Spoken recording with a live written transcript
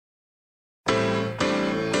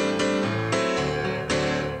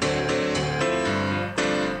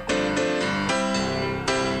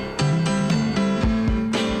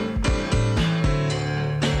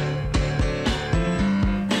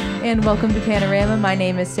and welcome to Panorama. My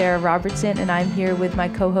name is Sarah Robertson, and I'm here with my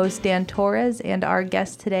co-host Dan Torres, and our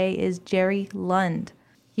guest today is Jerry Lund.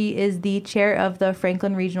 He is the chair of the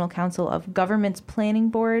Franklin Regional Council of Governments Planning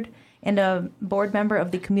Board and a board member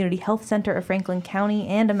of the Community Health Center of Franklin County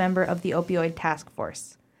and a member of the Opioid Task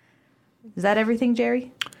Force. Is that everything,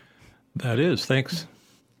 Jerry? That is, thanks.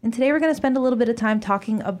 And today we're going to spend a little bit of time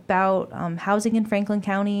talking about housing in Franklin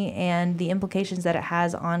County and the implications that it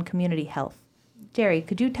has on community health. Jerry,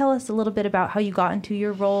 could you tell us a little bit about how you got into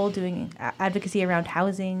your role doing advocacy around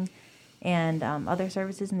housing and other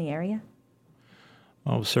services in the area?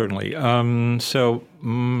 Oh, certainly.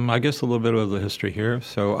 I guess a little bit of the history here.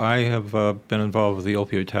 So I have been involved with the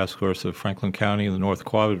Opioid Task Force of Franklin County in the North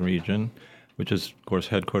Quadrant region, which is, of course,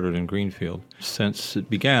 headquartered in Greenfield, since it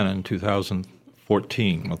began in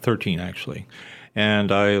 2013 actually.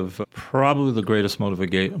 And I have probably the greatest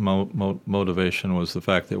motivation was the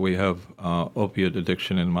fact that we have opiate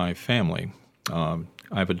addiction in my family. I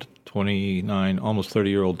have a 29, almost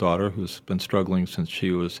 30-year-old daughter who's been struggling since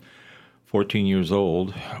she was 14 years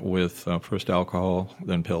old with first alcohol,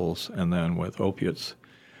 then pills, and then with opiates.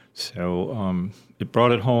 So it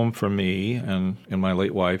brought it home for me and my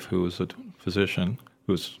late wife, who was a physician,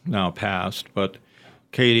 who's now passed, but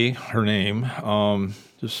Katie, her name,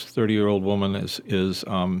 this 30-year-old woman is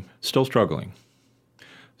still struggling.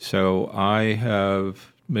 So I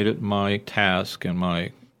have made it my task and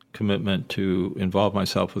my commitment to involve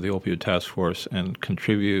myself with the Opioid Task Force and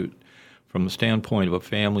contribute from the standpoint of a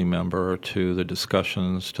family member to the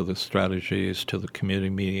discussions, to the strategies, to the committee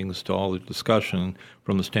meetings, to all the discussion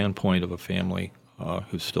from the standpoint of a family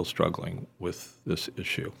who's still struggling with this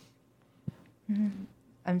issue. Mm-hmm.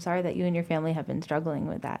 I'm sorry that you and your family have been struggling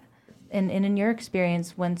with that. And in your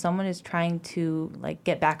experience, when someone is trying to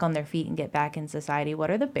get back on their feet and get back in society,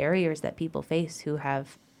 what are the barriers that people face who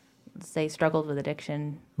have, say, struggled with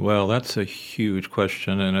addiction? Well, that's a huge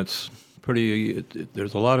question, and it's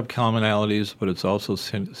there's a lot of commonalities, but it's also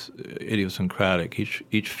idiosyncratic.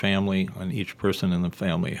 Each family and each person in the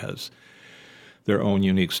family has their own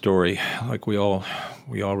unique story, like we all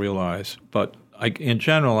realize. But in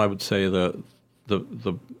general, I would say that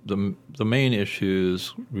the main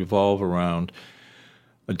issues revolve around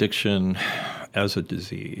addiction as a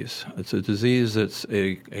disease. It's a disease that's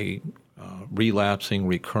a relapsing,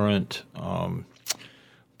 recurrent,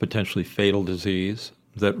 potentially fatal disease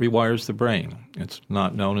that rewires the brain. It's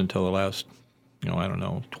not known until the last,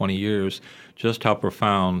 20 years, just how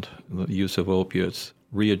profound the use of opiates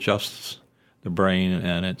readjusts the brain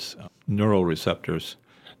and its neural receptors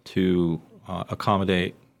to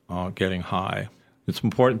accommodate getting high. It's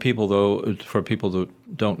important, for people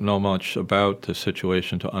that don't know much about the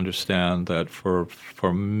situation to understand that for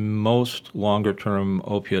most longer-term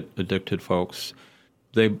opiate-addicted folks,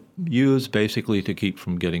 they use basically to keep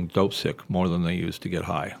from getting dope sick more than they use to get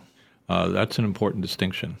high. That's an important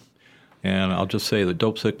distinction. And I'll just say that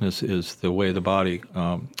dope sickness is the way the body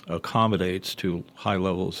accommodates to high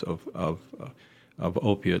levels of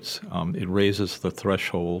opiates. It raises the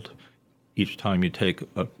threshold. Each time you take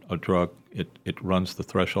a drug, it runs the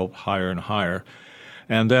threshold higher and higher.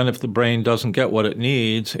 And then if the brain doesn't get what it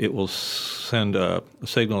needs, it will send a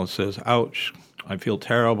signal that says, ouch, I feel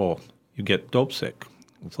terrible. You get dope sick.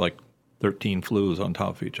 It's like 13 flus on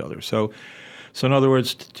top of each other. So in other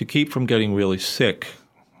words, to keep from getting really sick,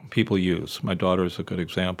 people use. My daughter is a good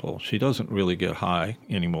example. She doesn't really get high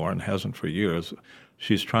anymore and hasn't for years.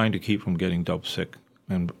 She's trying to keep from getting dope sick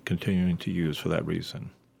and continuing to use for that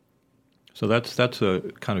reason. So that's a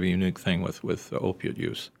kind of a unique thing with opiate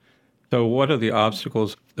use. So what are the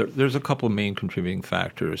obstacles? There's a couple of main contributing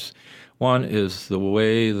factors. One is the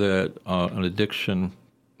way that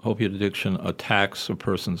opiate addiction attacks a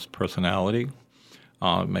person's personality,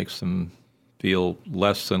 makes them feel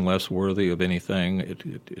less and less worthy of anything.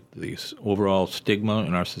 The overall stigma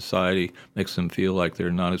in our society makes them feel like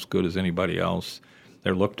they're not as good as anybody else.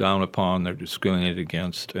 They're looked down upon, they're discriminated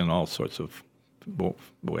against in all sorts of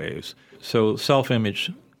ways. So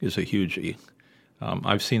self-image is a huge E.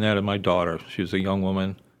 I've seen that in my daughter. She was a young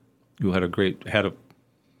woman who had a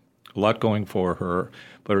lot going for her,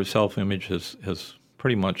 but her self-image has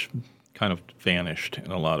pretty much kind of vanished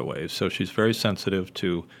in a lot of ways. So she's very sensitive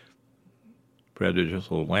to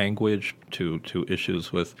prejudicial language, to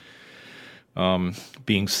issues with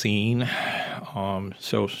being seen.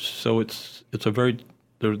 So it's a very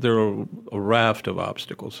there are a raft of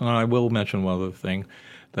obstacles. And I will mention one other thing,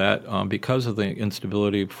 that because of the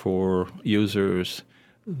instability for users,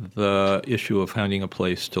 the issue of finding a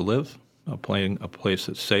place to live, a place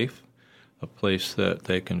that's safe, a place that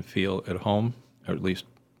they can feel at home, or at least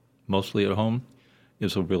mostly at home,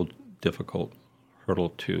 is a real difficult hurdle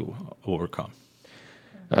to overcome.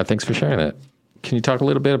 Thanks for sharing that. Can you talk a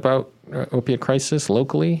little bit about opiate crisis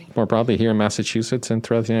locally, more broadly here in Massachusetts and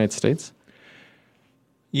throughout the United States?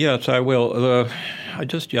 Yes, I will. I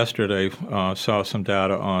just yesterday saw some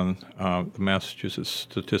data on the Massachusetts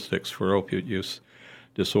statistics for opioid use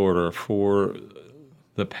disorder. For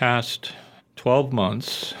the past 12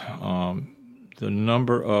 months, the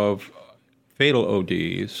number of fatal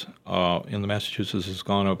ODs in the Massachusetts has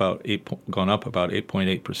gone up about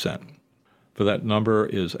 8.8%. For that number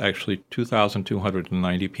is actually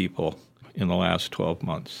 2,290 people in the last 12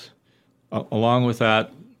 months. Along with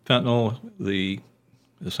that, fentanyl,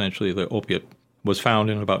 essentially the opiate, was found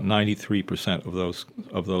in about 93%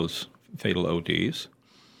 of those fatal ODs.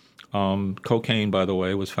 Cocaine, by the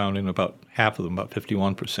way, was found in about half of them, about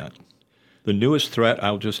 51%. The newest threat,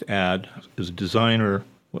 I'll just add, is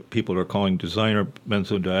what people are calling designer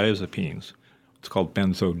benzodiazepines. It's called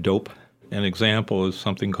benzodope. An example is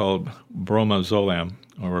something called bromozolam,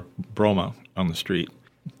 or broma on the street.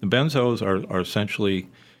 The benzos are essentially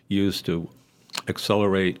used to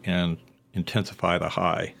accelerate and intensify the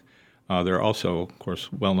high. They're also, of course,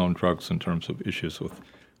 well-known drugs in terms of issues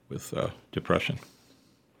with depression.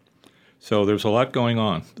 So there's a lot going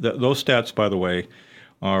on. Those stats, by the way,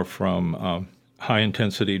 are from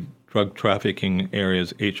high-intensity drug trafficking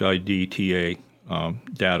areas, HIDTA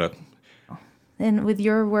data. And with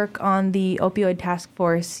your work on the opioid task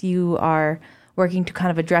force, you are working to kind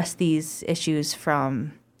of address these issues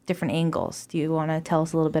from different angles. Do you want to tell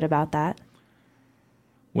us a little bit about that?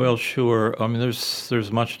 Well, sure. I mean,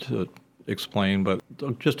 there's much to explain, but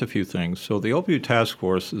just a few things. So the opioid task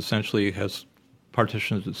force essentially has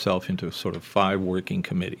partitioned itself into sort of 5 working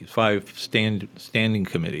committees, 5 standing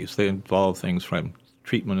committees. They involve things from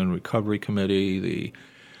Treatment and Recovery Committee, the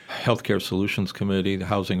Healthcare Solutions Committee, the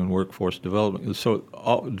Housing and Workforce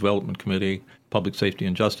Development Committee, Public Safety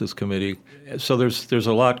and Justice Committee. So there's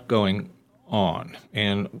a lot going on.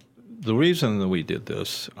 And the reason that we did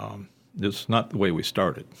this is not the way we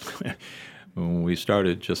started. When we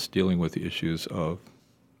started just dealing with the issues of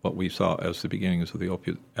what we saw as the beginnings of the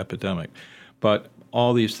opiate epidemic. But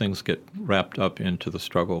all these things get wrapped up into the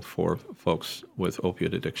struggle for folks with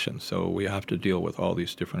opiate addiction. So we have to deal with all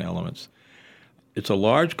these different elements. It's a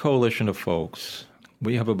large coalition of folks.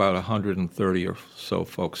 We have about 130 or so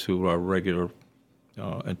folks who are regular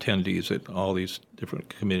attendees at all these different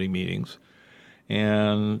committee meetings.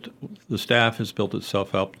 And the staff has built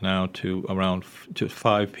itself up now to around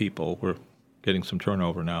 5 people. We're getting some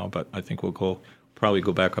turnover now, but I think we'll probably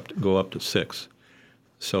go up to 6.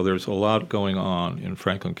 So there's a lot going on in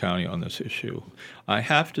Franklin County on this issue. I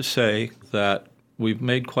have to say that we've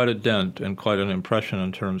made quite a dent and quite an impression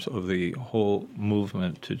in terms of the whole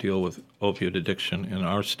movement to deal with opioid addiction in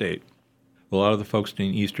our state. A lot of the folks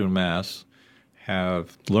in Eastern Mass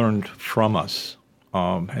have learned from us,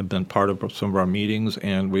 have been part of some of our meetings,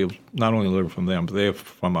 and we've not only learned from them, but they have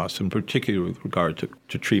from us, in particular with regard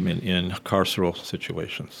to treatment in carceral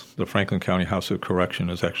situations. The Franklin County House of Correction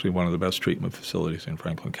is actually one of the best treatment facilities in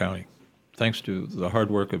Franklin County. Thanks to the hard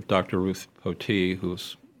work of Dr. Ruth Potee,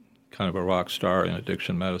 who's kind of a rock star in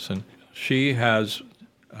addiction medicine. She has,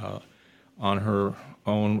 on her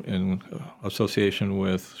own, in association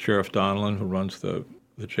with Sheriff Donlin, who runs the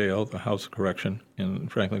jail, the House of Correction in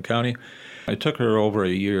Franklin County. It took her over a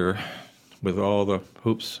year with all the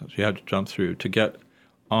hoops she had to jump through to get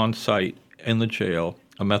on site in the jail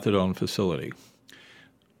a methadone facility.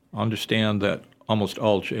 Understand that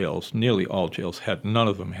nearly all jails none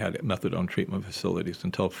of them had methadone treatment facilities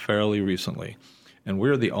until fairly recently. And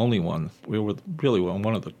we're the only one. We were really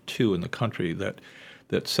one of the 2 in the country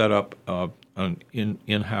that set up an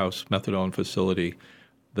in-house methadone facility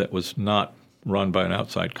that was not run by an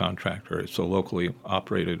outside contractor. It's a locally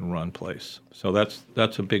operated and run place. So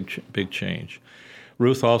that's a big change.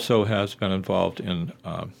 Ruth also has been involved in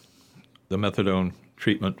the methadone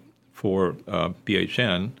treatment for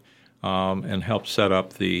BHN and helped set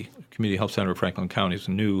up the Community Health Center of Franklin County's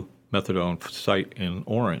new methadone site in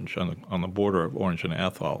Orange, on the border of Orange and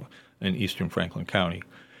Athol in eastern Franklin County.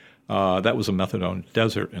 That was a methadone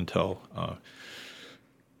desert until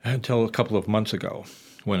a couple of months ago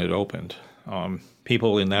when it opened.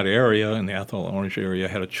 People in that area, in the Athol Orange area,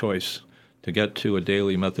 had a choice to get to a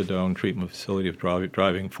daily methadone treatment facility of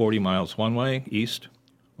driving 40 miles one way, east,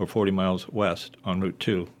 or 40 miles west on Route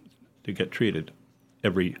 2 to get treated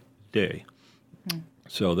every day. Mm-hmm.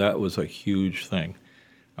 So that was a huge thing.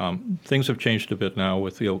 Things have changed a bit now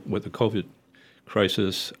with the COVID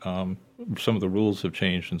crisis. Some of the rules have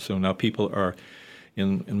changed, and so now people are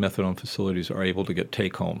in methadone facilities are able to get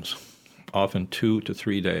take-homes, often 2 to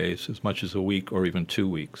 3 days, as much as a week or even 2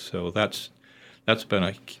 weeks. So that's That's been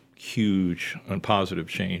a huge and positive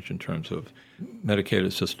change in terms of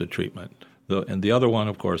Medicaid-assisted treatment. And the other one,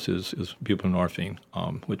 of course, is buprenorphine,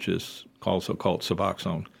 which is also called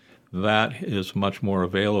Suboxone. That is much more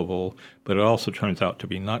available, but it also turns out to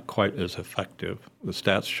be not quite as effective. The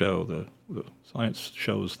stats show, the science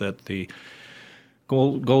shows that the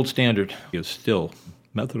gold standard is still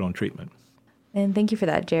methadone treatment. And thank you for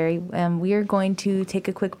that, Jerry. We are going to take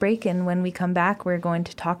a quick break, and when we come back, we're going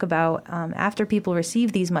to talk about, after people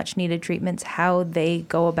receive these much-needed treatments, how they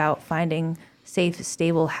go about finding safe,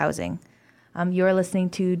 stable housing. You're listening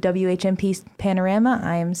to WHMP's Panorama.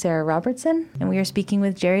 I am Sarah Robertson, and we are speaking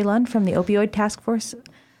with Jerry Lund from the Opioid Task Force.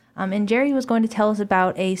 And Jerry was going to tell us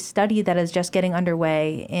about a study that is just getting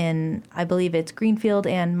underway in, I believe it's Greenfield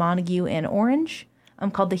and Montague and Orange,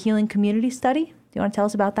 called the Healing Community Study. Do you want to tell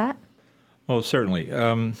us about that? Oh, certainly.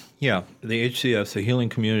 The HCS, the Healing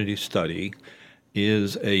Community Study,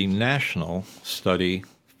 is a national study,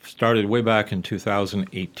 started way back in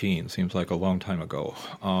 2018, seems like a long time ago.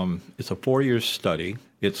 It's a 4-year study.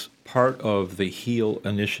 It's part of the HEAL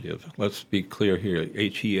initiative. Let's be clear here,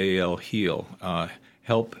 HEAL, HEAL.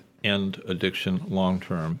 Help End Addiction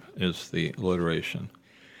Long-Term is the alliteration.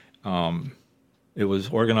 It was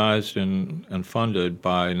organized and funded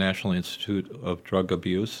by National Institute of Drug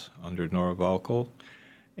Abuse under Nora Volkow,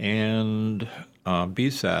 and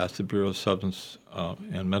BSAS, the Bureau of Substance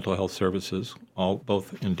and Mental Health Services,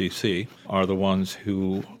 both in D.C., are the ones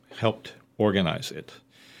who helped organize it.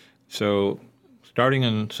 So starting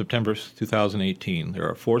in September 2018, there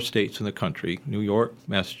are 4 states in the country, New York,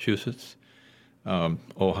 Massachusetts,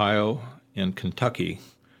 Ohio, and Kentucky,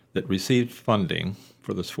 that received funding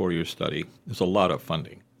for this 4-year study. There's a lot of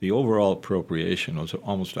funding. The overall appropriation was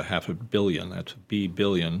almost $500 million. That's $1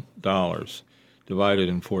 billion divided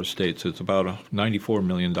in 4 states. It's about $94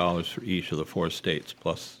 million for each of the 4 states,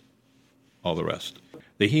 plus all the rest.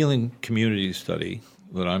 The Healing Community Study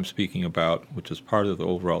that I'm speaking about, which is part of the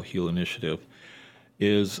overall HEAL initiative,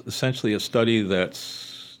 is essentially a study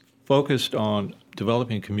that's focused on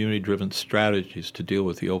developing community-driven strategies to deal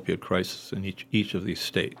with the opioid crisis in each of these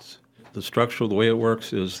states. The structure, the way it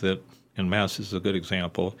works is that, and Mass is a good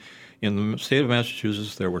example, in the state of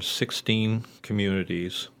Massachusetts there were 16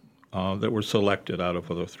 communities that were selected out of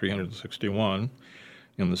the 361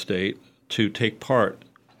 in the state to take part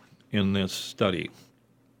in this study.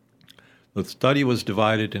 The study was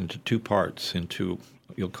divided into 2 parts,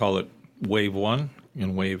 you'll call it Wave 1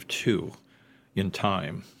 and Wave 2 in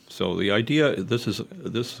time. So the idea, this is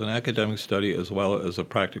an academic study as well as a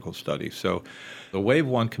practical study. So the Wave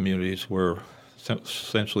 1 communities were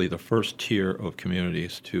essentially the first tier of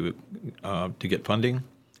communities to get funding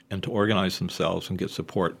and to organize themselves and get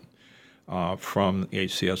support from the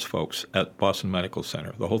HCS folks at Boston Medical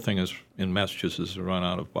Center. The whole thing is in Massachusetts is run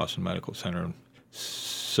out of Boston Medical Center.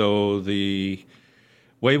 So the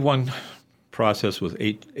Wave 1 process was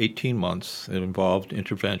 18 months. It involved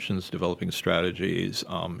interventions, developing strategies,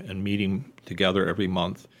 and meeting together every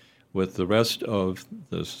month with the rest of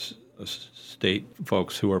the state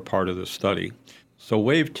folks who are part of the study. So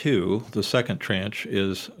Wave 2, the second tranche,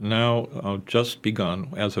 is now just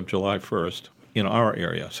begun as of July 1st in our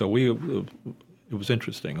area. So it was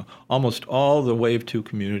interesting. Almost all the Wave 2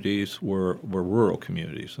 communities were rural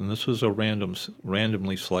communities, and this was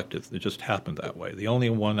randomly selected. It just happened that way. The only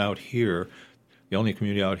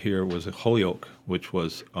community out here was Holyoke, which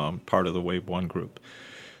was part of the Wave 1 group.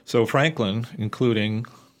 So Franklin, including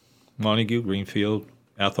Montague, Greenfield,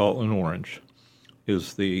 Athol, and Orange,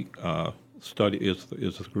 is the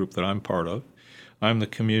the group that I'm part of. I'm the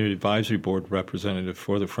Community Advisory Board representative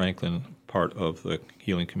for the Franklin part of the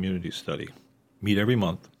Healing Community Study. Meet every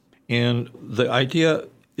month. And the idea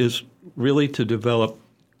is really to develop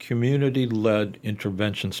community-led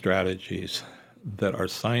intervention strategies that are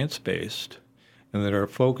science-based and that are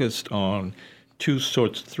focused on three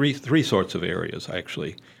sorts of areas,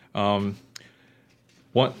 actually. The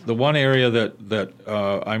one area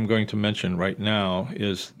that I'm going to mention right now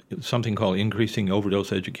is something called Increasing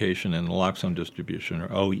Overdose Education and Naloxone Distribution, or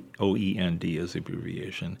OEND is the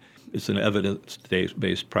abbreviation. It's an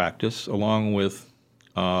evidence-based practice, along with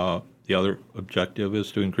the other objective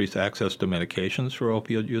is to increase access to medications for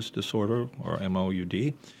opioid use disorder, or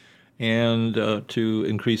MOUD, and to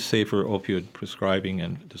increase safer opioid prescribing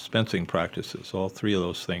and dispensing practices. All 3 of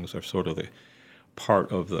those things are sort of the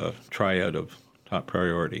part of the triad of top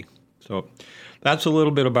priority. So that's a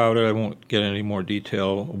little bit about it. I won't get any more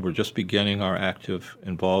detail. We're just beginning our active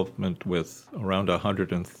involvement with around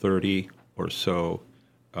 130 or so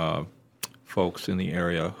folks in the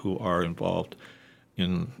area who are involved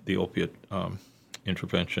in the opiate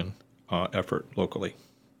intervention effort locally.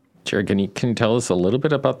 Jerry, can you tell us a little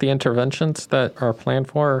bit about the interventions that are planned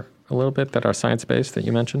for a little bit that are science-based that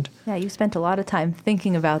you mentioned? Yeah, you spent a lot of time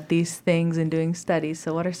thinking about these things and doing studies.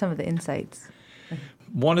 So what are some of the insights?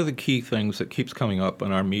 One of the key things that keeps coming up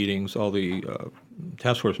in our meetings, all the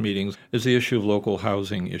task force meetings, is the issue of local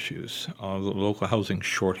housing issues, the local housing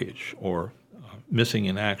shortage or missing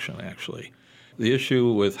in action, actually. The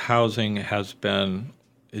issue with housing has been,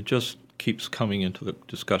 it just keeps coming into the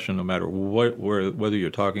discussion no matter whether you're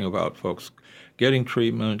talking about folks getting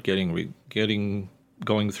treatment,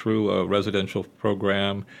 going through a residential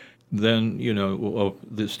program. Then,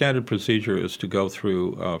 the standard procedure is to go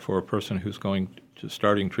through, for a person who's going to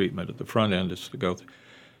starting treatment at the front end, is to go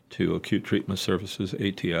to acute treatment services,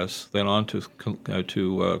 ATS, then on to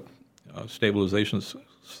stabilization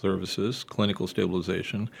services, clinical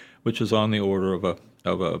stabilization, which is on the order of a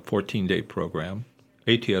 14-day program.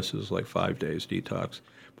 ATS is like 5 days detox,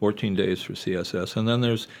 14 days for CSS, and then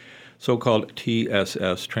there's so-called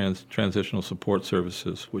TSS, transitional support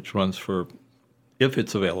services, which runs for, if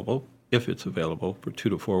it's available, for 2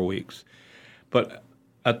 to 4 weeks. But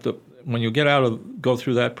when you go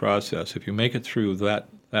through that process, if you make it through that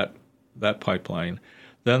pipeline,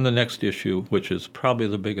 then the next issue, which is probably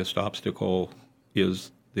the biggest obstacle,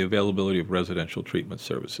 is the availability of residential treatment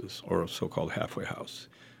services, or a so-called halfway house,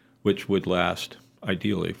 which would last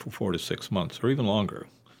ideally for 4 to 6 months or even longer.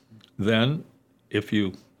 Then, if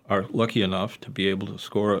you are lucky enough to be able to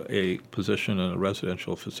score a position in a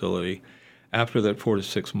residential facility, after that 4 to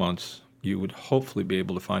 6 months, you would hopefully be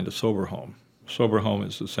able to find a sober home. Sober home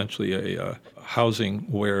is essentially a housing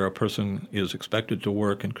where a person is expected to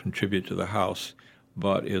work and contribute to the house,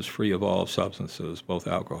 but is free of all substances, both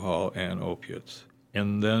alcohol and opiates.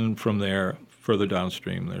 And then from there, further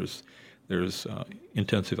downstream, there's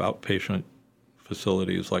intensive outpatient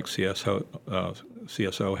facilities like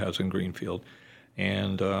CSO has in Greenfield,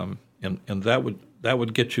 and that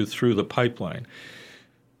would get you through the pipeline.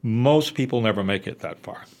 Most people never make it that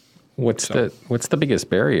far. What's the biggest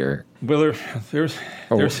barrier? Well, there's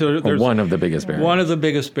one of the biggest barriers. One of the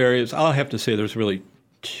biggest barriers. I'll have to say there's really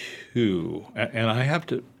two, and I have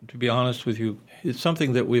to be honest with you. It's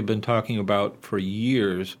something that we've been talking about for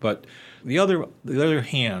years, but the other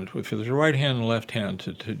hand, if there's a right hand and left hand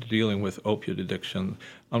to dealing with opiate addiction,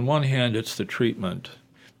 on one hand it's the treatment,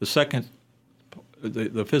 the second,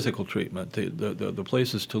 the physical treatment, the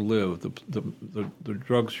places to live, the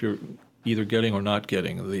drugs you're either getting or not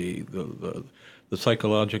getting, the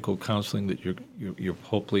psychological counseling that you're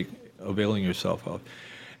hopefully availing yourself of,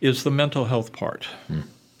 is the mental health part.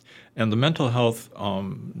 And the mental health,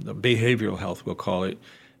 the behavioral health, we'll call it,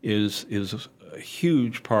 is a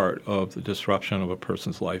huge part of the disruption of a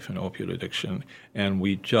person's life in opiate addiction, and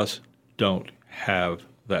we just don't have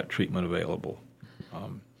that treatment available.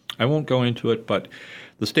 I won't go into it, but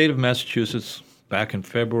the state of Massachusetts, back in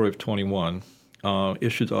February of 21,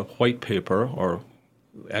 issued a white paper, or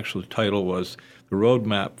actually the title was The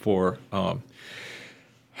Roadmap for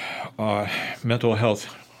Mental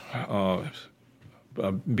Health,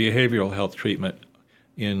 Behavioral Health Treatment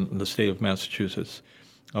in the state of Massachusetts.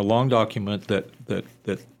 A long document that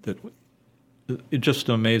it's just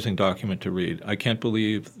an amazing document to read. I can't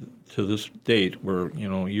believe to this date, we're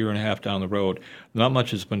a year and a half down the road, not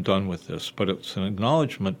much has been done with this, but it's an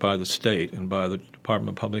acknowledgement by the state and by the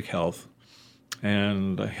Department of Public Health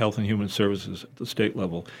and Health and Human Services at the state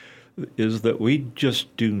level, is that we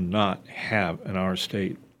just do not have in our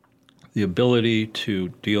state the ability to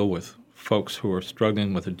deal with folks who are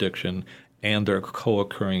struggling with addiction and their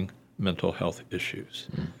co-occurring mental health issues.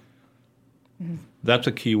 Mm-hmm. That's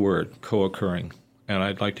a key word, co-occurring, and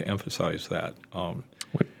I'd like to emphasize that.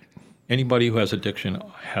 Anybody who has addiction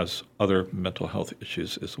has other mental health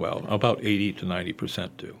issues as well. About 80 to 90%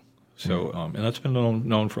 do. So, and that's been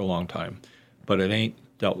known for a long time, but it ain't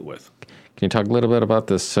dealt with. Can you talk a little bit about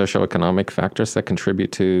the socioeconomic factors that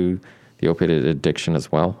contribute to the opiate addiction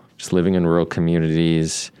as well? Just living in rural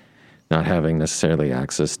communities, not having necessarily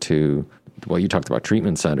access to, well, you talked about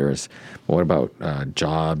treatment centers. What about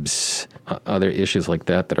jobs, other issues like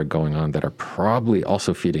that are going on that are probably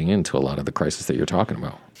also feeding into a lot of the crisis that you're talking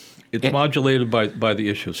about? It's modulated by the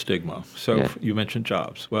issue of stigma. So you mentioned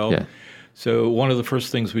jobs. Well, so one of the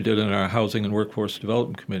first things we did in our Housing and Workforce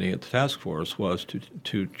Development Committee at the task force was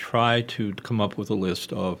to try to come up with a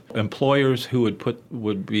list of employers who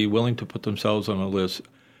would be willing to put themselves on a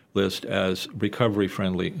list as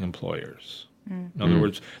recovery-friendly employers. In other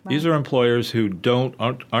words, these are employers who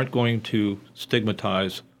aren't going to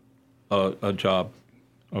stigmatize a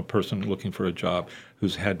person looking for a job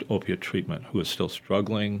who's had opiate treatment, who is still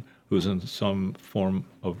struggling, who's in some form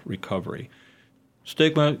of recovery.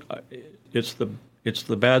 Stigma, it's It's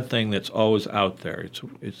the bad thing that's always out there.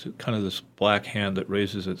 It's kind of this black hand that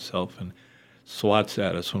raises itself and swats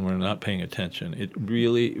at us when we're not paying attention. It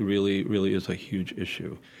really, really, really is a huge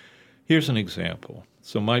issue. Here's an example.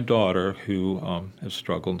 So my daughter, who has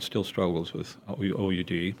struggled and still struggles with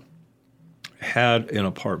OUD, had an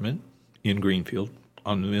apartment in Greenfield,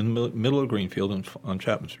 in the middle of Greenfield on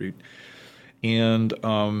Chapman Street, and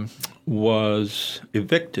was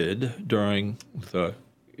evicted during the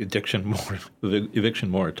eviction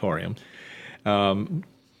moratorium.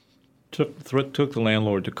 Took the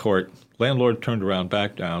landlord to court. Landlord turned around,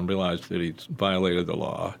 backed down, realized that he'd violated the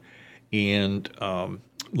law, and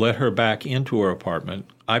let her back into her apartment.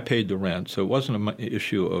 I paid the rent, so it wasn't an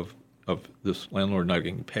issue of this landlord not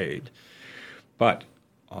getting paid. But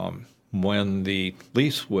when the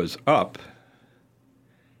lease was up,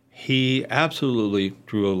 he absolutely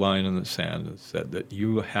drew a line in the sand and said that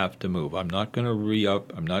you have to move. I'm not going to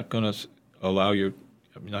re-up. I'm not going to allow you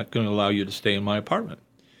to stay in my apartment.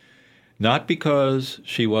 Not because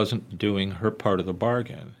she wasn't doing her part of the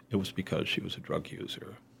bargain. It was because she was a drug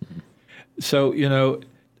user. Mm-hmm. So,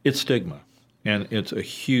 it's stigma, and it's a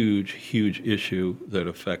huge, huge issue that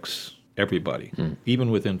affects everybody, even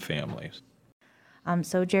within families.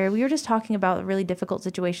 So, Jerry, we were just talking about a really difficult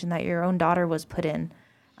situation that your own daughter was put in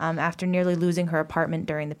after nearly losing her apartment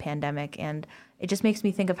during the pandemic. And it just makes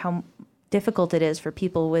me think of how difficult it is for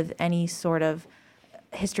people with any sort of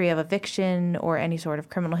history of eviction or any sort of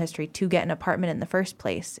criminal history to get an apartment in the first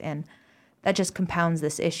place. And that just compounds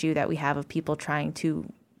this issue that we have of people trying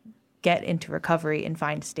to get into recovery and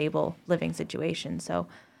find stable living situations. So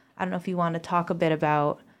I don't know if you want to talk a bit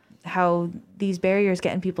about how these barriers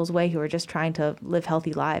get in people's way who are just trying to live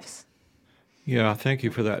healthy lives. Yeah, thank you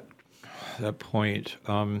for that point.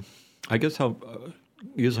 I guess I'll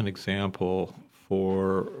use an example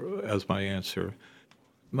as my answer.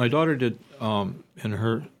 My daughter did, in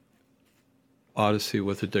her odyssey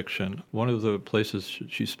with addiction, one of the places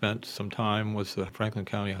she spent some time was the Franklin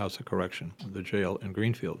County House of Correction, the jail in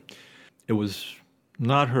Greenfield. It was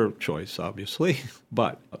not her choice, obviously,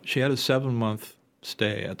 but she had a 7-month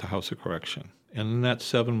stay at the House of Correction. And in that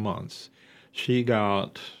 7 months, she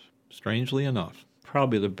got, strangely enough,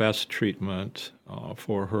 probably the best treatment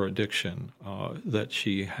for her addiction that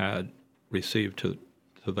she had received to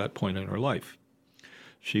that point in her life.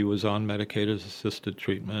 She was on medicated-assisted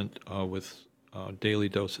treatment with daily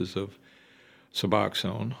doses of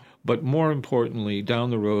Suboxone. But more importantly,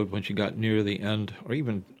 down the road, when she got near the end, or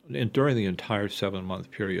even during the entire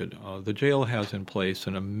 7-month period, the jail has in place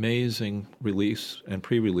an amazing release and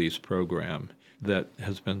pre-release program that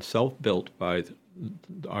has been self-built by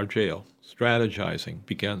our jail. Strategizing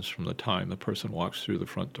begins from the time the person walks through the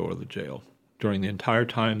front door of the jail. During the entire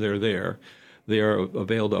time they're there, they are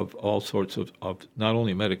availed of all sorts of not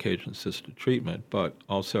only medication-assisted treatment, but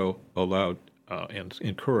also allowed and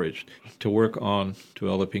encouraged to work on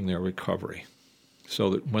developing their recovery, so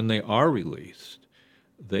that when they are released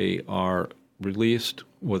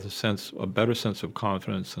with a better sense of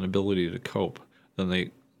confidence and ability to cope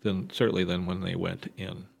than when they went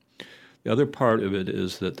in. The other part of it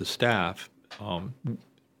is that the staff,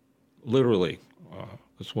 literally,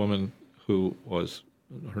 this woman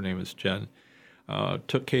her name is Jen,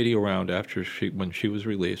 took Katie around when she was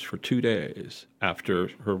released for 2 days after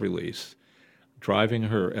her release, driving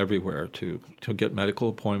her everywhere to get medical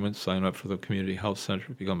appointments, sign up for the community health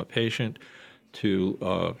center, become a patient, to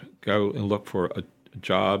go and look for a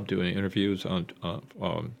job, doing interviews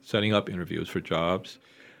setting up interviews for jobs,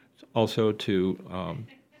 also to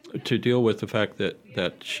deal with the fact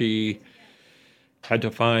that she had to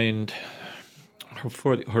find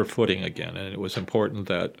her footing again, and it was important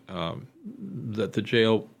that the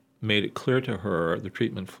jail made it clear to her, the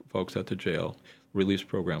treatment folks at the jail, release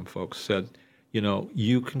program folks said,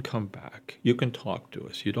 you can come back, you can talk to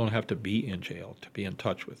us, you don't have to be in jail to be in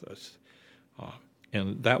touch with us.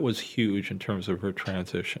 And that was huge in terms of her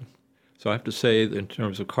transition. So I have to say, in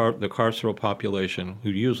terms of the carceral population,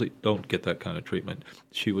 who usually don't get that kind of treatment,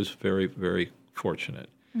 she was very, very fortunate.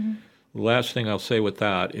 Mm-hmm. The last thing I'll say with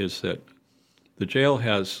that is that the jail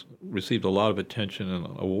has received a lot of attention and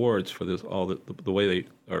awards for this, all the way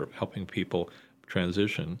they are helping people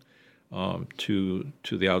transition to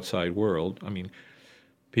the outside world. I mean,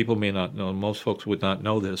 people may not know, most folks would not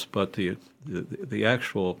know this, but the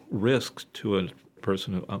actual risks to a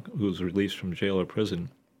person who's released from jail or prison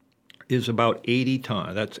is about 80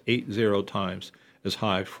 times. That's 80 times as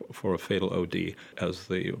high for a fatal OD as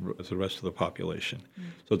the rest of the population. Mm.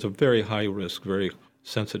 So it's a very high risk, very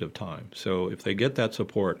sensitive time. So if they get that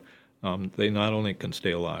support, they not only can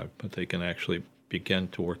stay alive, but they can actually begin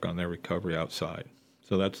to work on their recovery outside.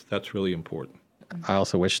 So that's really important. I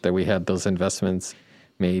also wish that we had those investments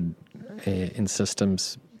made in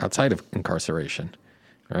systems outside of incarceration,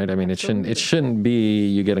 right? I mean, it shouldn't be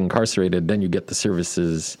you get incarcerated, then you get the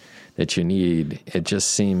services that you need. It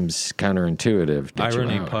just seems counterintuitive.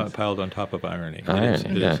 Irony piled on top of irony.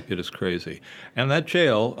 It is crazy. And that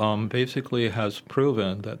jail basically has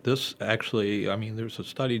proven that this actually, I mean, there's a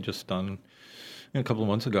study just done a couple of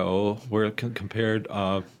months ago where it compared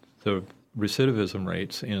the recidivism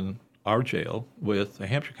rates in our jail with the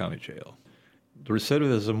Hampshire County Jail. The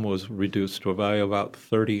recidivism was reduced to a value of about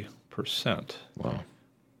 30%. Wow.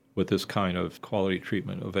 With this kind of quality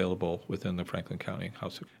treatment available within the Franklin County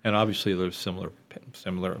House. And obviously there's similar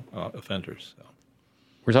offenders. So.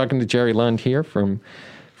 We're talking to Jerry Lund here from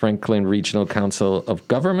Franklin Regional Council of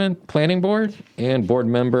Government Planning Board and board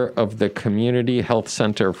member of the Community Health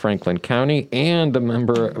Center of Franklin County and a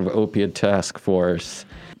member of Opioid Task Force.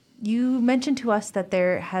 You mentioned to us that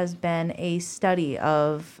there has been a study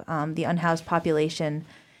of the unhoused population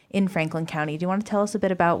in Franklin County. Do you want to tell us a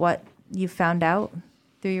bit about what you found out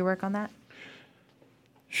through your work on that?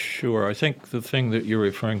 Sure. I think the thing that you're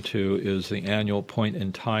referring to is the annual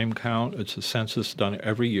point-in-time count. It's a census done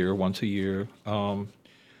every year, once a year,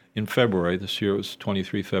 in February. This year it was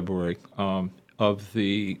 23 February, of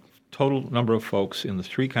the total number of folks in the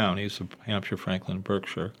three counties of Hampshire, Franklin, and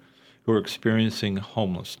Berkshire who are experiencing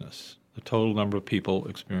homelessness, the total number of people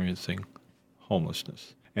experiencing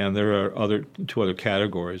homelessness. And there are two other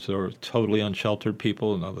categories. There are totally unsheltered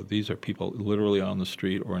people, and these are people literally on the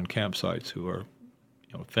street or in campsites who are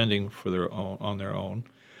fending for on their own.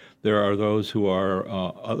 There are those who are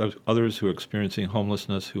others who are experiencing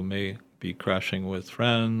homelessness who may be crashing with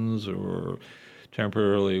friends or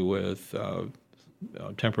temporarily with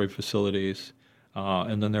temporary facilities.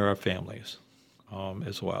 And then there are families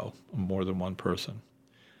as well, more than one person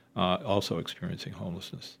also experiencing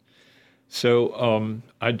homelessness. So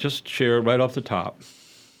I just share right off the top,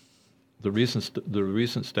 the recent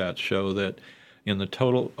stats show that in the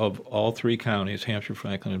total of all three counties, Hampshire,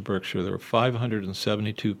 Franklin, and Berkshire, there are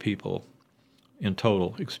 572 people in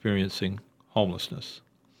total experiencing homelessness.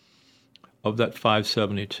 Of that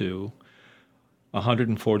 572,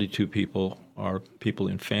 142 people are people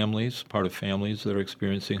in families, part of families that are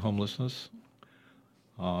experiencing homelessness.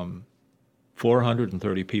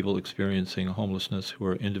 430 people experiencing homelessness who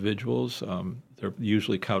are individuals. They're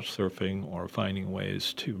usually couch surfing or finding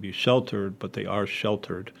ways to be sheltered, but they are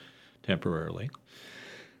sheltered temporarily.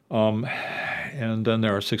 And then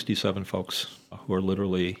there are 67 folks who are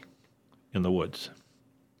literally in the woods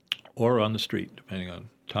or on the street, depending on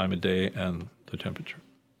time of day and the temperature.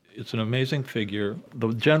 It's an amazing figure.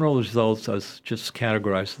 The general results, I just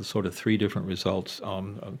categorized the sort of three different results,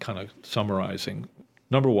 I'm kind of summarizing.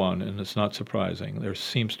 Number one, and it's not surprising, there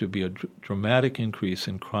seems to be a dramatic increase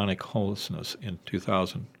in chronic homelessness in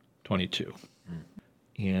 2022.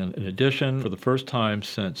 And in addition, for the first time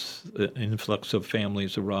since the influx of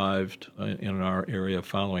families arrived in our area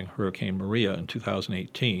following Hurricane Maria in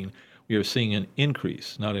 2018, we are seeing an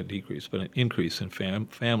increase, not a decrease, but an increase in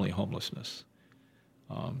family homelessness,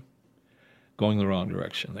 going the wrong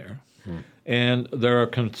direction there. And there are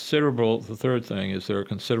the third thing is there are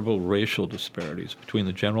considerable racial disparities between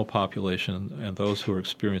the general population and those who are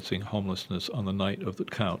experiencing homelessness on the night of the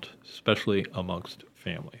count, especially amongst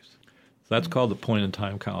families. So that's called the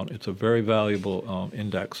point-in-time count. It's a very valuable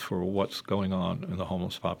index for what's going on in the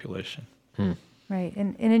homeless population. Right.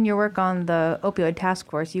 And in your work on the Opioid Task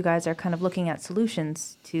Force, you guys are kind of looking at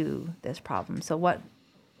solutions to this problem. So what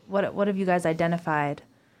have you guys identified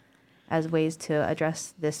as ways to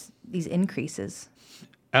address these increases?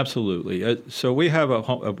 Absolutely. So we have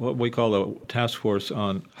what we call a task force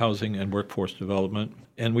on housing and workforce development,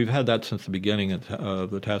 and we've had that since the beginning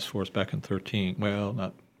of the task force back in 2013. Well,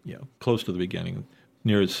 not close to the beginning,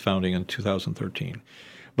 near its founding in 2013.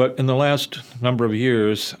 But in the last number of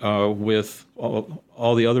years, with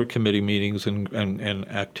all the other committee meetings and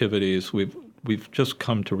activities, we've just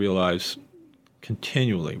come to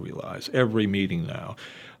continually realize, every meeting now,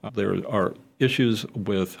 there are issues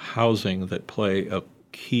with housing that play a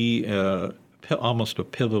key, almost a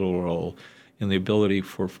pivotal role in the ability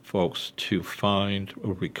for folks to find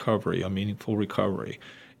a meaningful recovery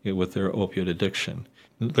with their opiate addiction.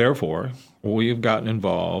 Therefore, we've gotten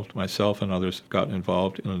involved, myself and others have gotten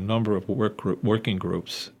involved in a number of working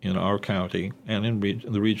groups in our county and in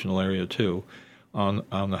the regional area too on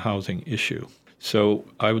the housing issue. So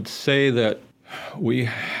I would say that we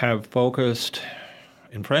have focused,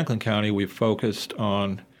 in Franklin County, we've focused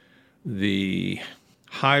on the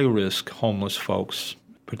high-risk homeless folks,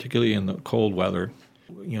 particularly in the cold weather.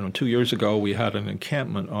 2 years ago, we had an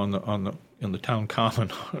encampment in the town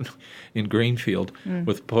common in Greenfield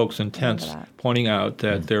with folks in tents pointing out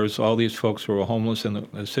that there's all these folks who are homeless and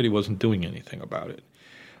the city wasn't doing anything about it.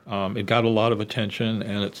 It got a lot of attention,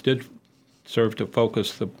 and it did serve to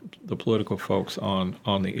focus the political folks on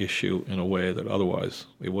the issue in a way that otherwise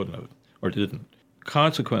they wouldn't have or didn't.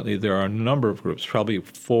 Consequently, there are a number of groups, probably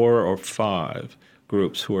 4 or 5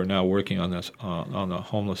 groups, who are now working on this, on the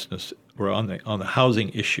homelessness or on the housing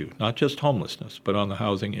issue, not just homelessness, but on the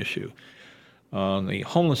housing issue. On the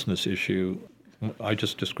homelessness issue, I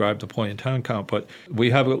just described the point-in-time count, but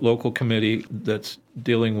we have a local committee that's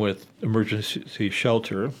dealing with emergency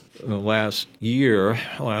shelter. In the last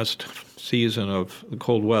season of the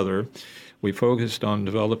cold weather, we focused on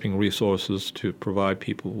developing resources to provide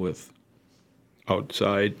people with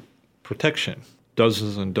outside protection.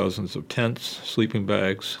 Dozens and dozens of tents, sleeping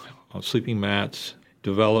bags, sleeping mats,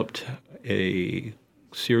 developed a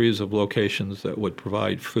series of locations that would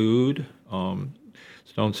provide food,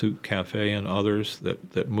 Stone Soup Cafe and others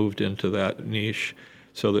that moved into that niche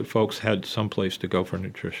so that folks had some place to go for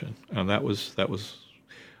nutrition. And that was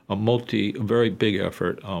a very big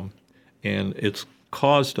effort. And it's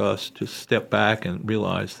caused us to step back and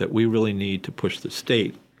realize that we really need to push the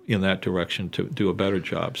state in that direction to do a better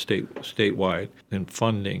job statewide in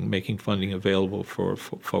making funding available for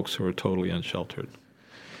folks who are totally unsheltered.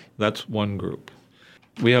 That's one group.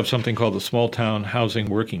 We have something called the Small Town Housing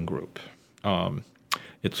Working Group.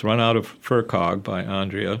 It's run out of FRCOG by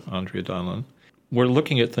Andrea Donlan. We're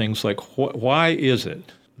looking at things like why is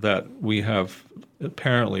it that we have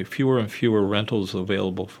apparently fewer and fewer rentals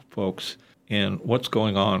available for folks, and what's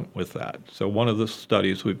going on with that? So one of the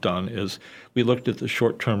studies we've done is we looked at the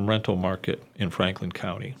short-term rental market in Franklin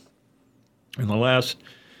County. In the last,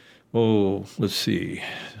 almost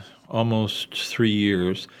 3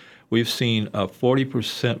 years, we've seen a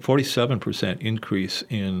 47% increase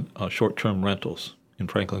in short-term rentals in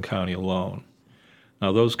Franklin County alone.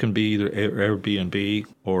 Now, those can be either Airbnb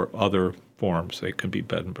or other forms. They can be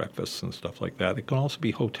bed and breakfasts and stuff like that. They can also be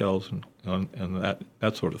hotels and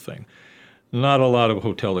that sort of thing. Not a lot of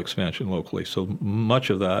hotel expansion locally, so much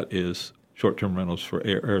of that is short-term rentals for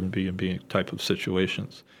Airbnb type of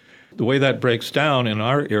situations. The way that breaks down in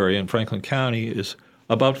our area in Franklin County is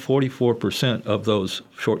about 44% of those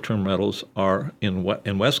short-term rentals are in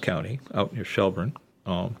West County, out near Shelburne,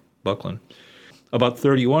 Buckland. About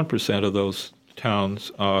 31% of those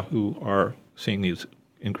towns who are seeing these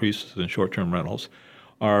increases in short-term rentals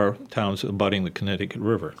are towns abutting the Connecticut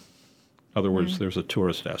River. In other words, there's a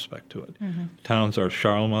tourist aspect to it. Mm-hmm. Towns are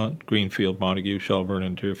Charlemont, Greenfield, Montague, Shelburne,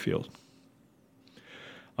 and Deerfield.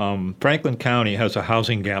 Franklin County has a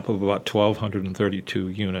housing gap of about 1,232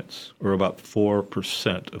 units, or about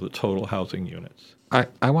 4% of the total housing units.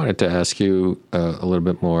 I wanted to ask you a little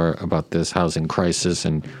bit more about this housing crisis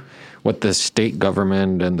and what the state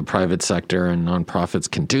government and the private sector and nonprofits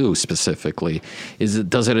can do specifically.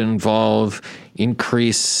 Does it involve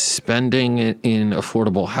increased spending in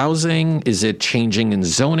affordable housing? Is it changing in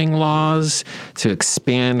zoning laws to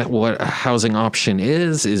expand what a housing option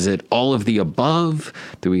is? Is it all of the above?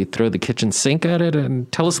 Do we throw the kitchen sink at it?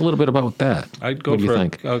 And tell us a little bit about that. I'd go for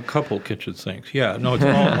a couple kitchen sinks. Yeah, no, it's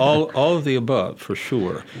all of the above for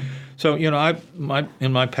sure. So, in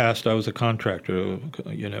my past, I was a contractor,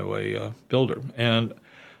 a builder. And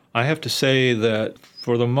I have to say that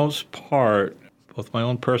for the most part, both my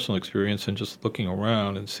own personal experience and just looking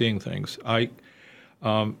around and seeing things,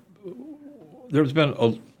 there's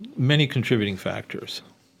been many contributing factors.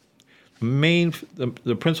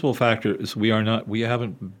 The principal factor is we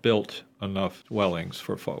haven't built enough dwellings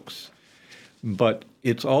for folks. But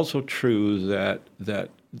it's also true that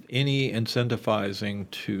any incentivizing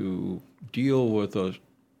to deal with a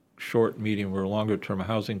short, medium, or longer-term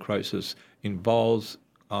housing crisis involves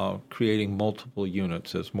creating multiple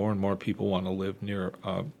units as more and more people want to live near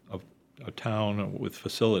a town with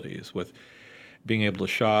facilities, with being able to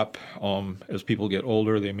shop. As people get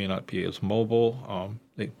older, they may not be as mobile.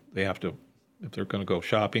 They have to, if they're going to go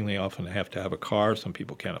shopping, they often have to have a car. Some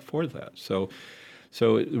people can't afford that. So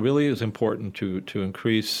it really is important to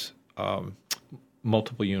increase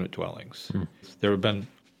multiple unit dwellings. There have been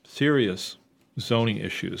serious zoning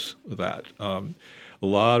issues with that. A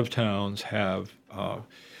lot of towns have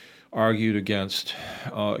argued against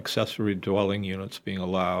accessory dwelling units being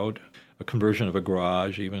allowed. A conversion of a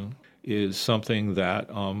garage even is something that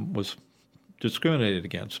was discriminated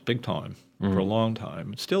against big time for a long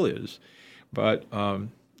time. It still is. But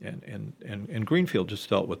and Greenfield just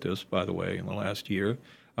dealt with this, by the way, in the last year,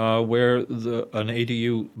 where an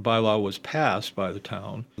ADU bylaw was passed by the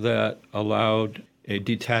town that allowed a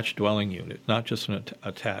detached dwelling unit, not just an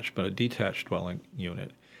attached, but a detached dwelling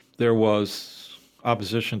unit there was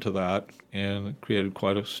opposition to that, and it created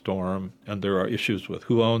quite a storm. And there are issues with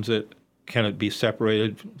who owns it. Can it be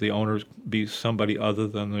separated? The owners be somebody other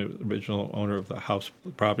than the original owner of the house,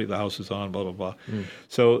 the property the house is on, blah, blah, blah.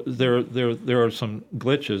 So there are some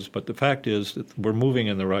glitches, but the fact is that we're moving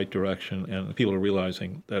in the right direction, and people are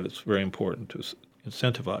realizing that it's very important to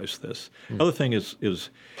incentivize this. Other thing is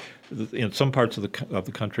in some parts of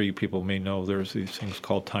the country, people may know there's these things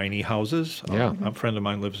called tiny houses. A friend of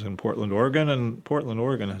mine lives in Portland, Oregon, and Portland,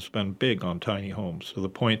 Oregon has been big on tiny homes, to the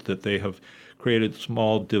point that they have created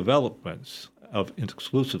small developments of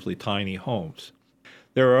exclusively tiny homes.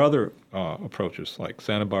 There are other approaches, like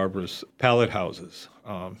Santa Barbara's pallet houses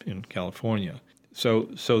in California. So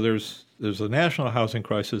there's a national housing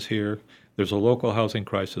crisis here. There's a local housing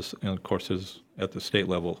crisis, and of course, there's at the state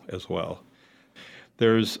level as well.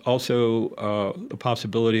 There's also the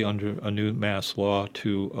possibility under a new Mass law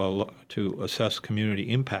to assess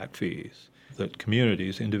community impact fees that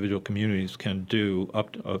individual communities, can do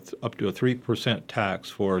up to a 3% tax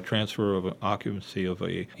for a transfer of an occupancy of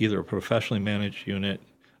either a professionally managed unit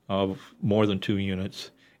of more than 2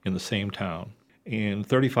 units in the same town. And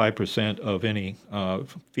 35% of any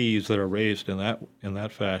fees that are raised in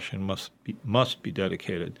that fashion must be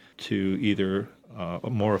dedicated to either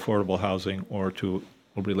more affordable housing or to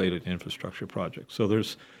a related infrastructure project. So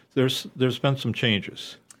there's been some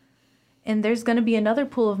changes. And there's going to be another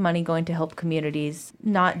pool of money going to help communities,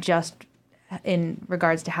 not just in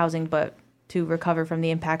regards to housing, but to recover from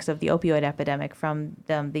the impacts of the opioid epidemic from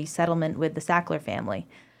the settlement with the Sackler family.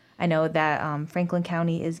 I know that Franklin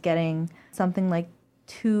County is getting something like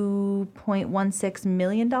 $2.16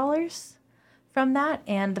 million from that,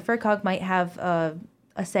 and the FRCOG might have a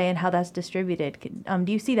say in how that's distributed.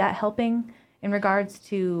 Do you see that helping in regards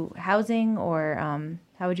to housing, or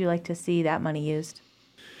how would you like to see that money used?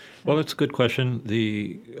 Well, that's a good question.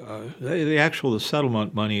 The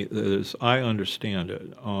settlement money, as I understand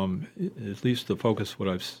it, at least the focus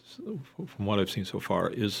from what I've seen so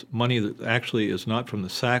far, is money that actually is not from the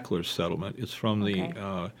Sackler settlement. It's from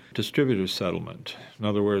the distributor's settlement. In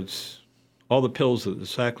other words, all the pills that the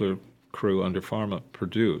Sackler crew under Pharma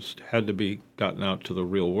produced had to be gotten out to the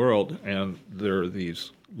real world, and there are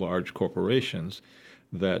these large corporations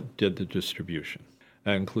that did the distribution.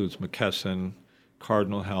 That includes McKesson,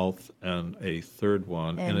 Cardinal Health, and a third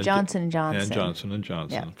one. And Johnson & Johnson. And Johnson &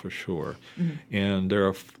 Johnson, for sure. Mm-hmm. And there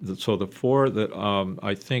are, so the 4 that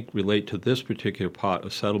I think relate to this particular pot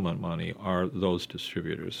of settlement money are those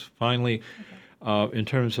distributors. Finally, in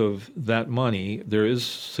terms of that money, there is a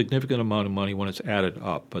significant amount of money when it's added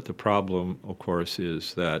up, but the problem, of course,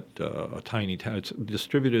 is that a tiny town, it's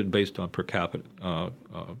distributed based on per capita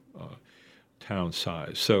town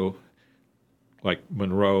size. So, like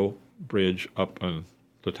Monroe Bridge up on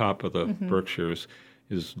the top of the Berkshires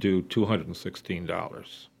is due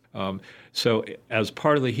 $216. So as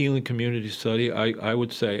part of the healing community study, I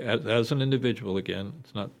would say, as an individual, again,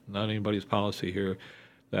 it's not anybody's policy here,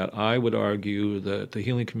 that I would argue that the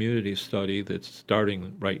healing community study that's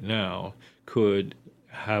starting right now could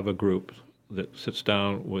have a group that sits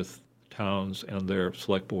down with towns and their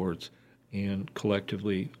select boards and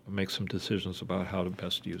collectively make some decisions about how to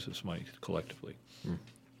best use this money collectively.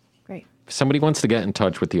 Great. If somebody wants to get in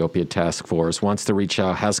touch with the Opioid Task Force, wants to reach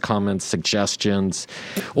out, has comments, suggestions,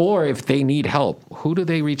 or if they need help, who do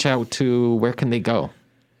they reach out to? Where can they go?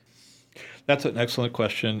 That's an excellent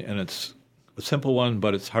question, and it's a simple one,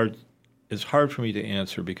 but it's hard for me to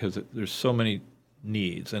answer because there's so many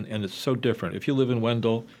needs, and it's so different. If you live in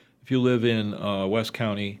Wendell, if you live in West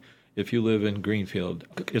County, if you live in Greenfield,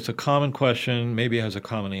 it's a common question, maybe it has a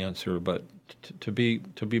common answer, but to be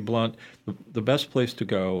blunt, the best place to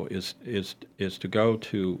go is to go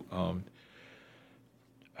to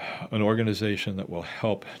an organization that will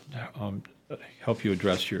help you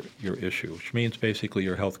address your issue, which means basically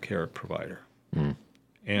your health care provider.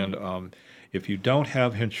 And if you don't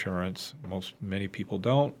have insurance, many people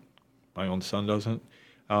don't, my own son doesn't,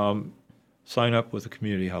 sign up with a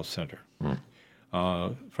community health center.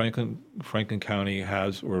 Franklin County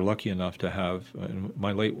we're lucky enough to have,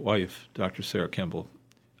 my late wife, Dr. Sarah Kimball,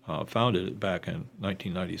 founded it back in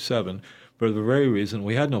 1997 for the very reason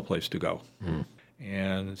we had no place to go.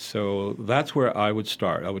 And so that's where I would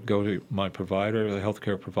start. I would go to my provider, the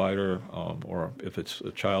healthcare provider, or if it's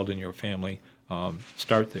a child in your family,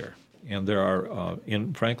 start there. And there are,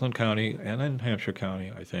 in Franklin County and in Hampshire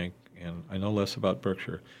County, I think, and I know less about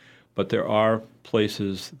Berkshire, but there are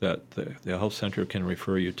places that the health center can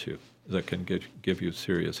refer you to that can give you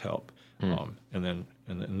serious help, and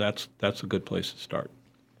that's a good place to start.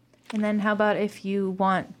 And then how about if you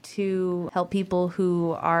want to help people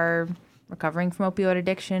who are recovering from opioid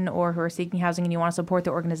addiction or who are seeking housing and you want to support the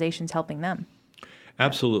organizations helping them.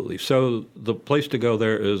 Absolutely. So the place to go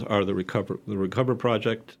there are the Recover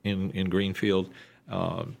Project in Greenfield.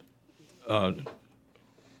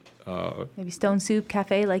 Maybe Stone Soup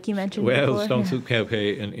Cafe, like you mentioned We have before. Stone Soup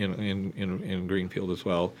Cafe in Greenfield as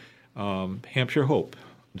well. Hampshire Hope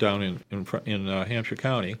down in Hampshire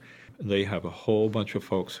County, they have a whole bunch of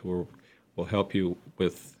folks who will help you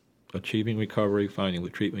with achieving recovery, finding the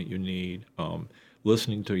treatment you need,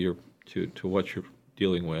 listening to what you're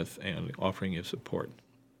dealing with, and offering you support.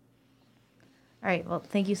 All right. Well,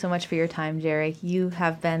 thank you so much for your time, Jerry. You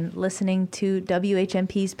have been listening to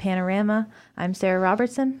WHMP's Panorama. I'm Sarah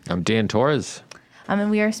Robertson. I'm Dan Torres. And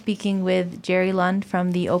we are speaking with Jerry Lund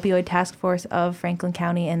from the Opioid Task Force of Franklin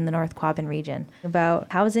County in the North Quabbin region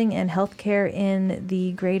about housing and healthcare in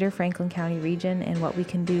the greater Franklin County region and what we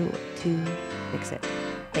can do to fix it.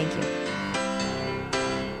 Thank you.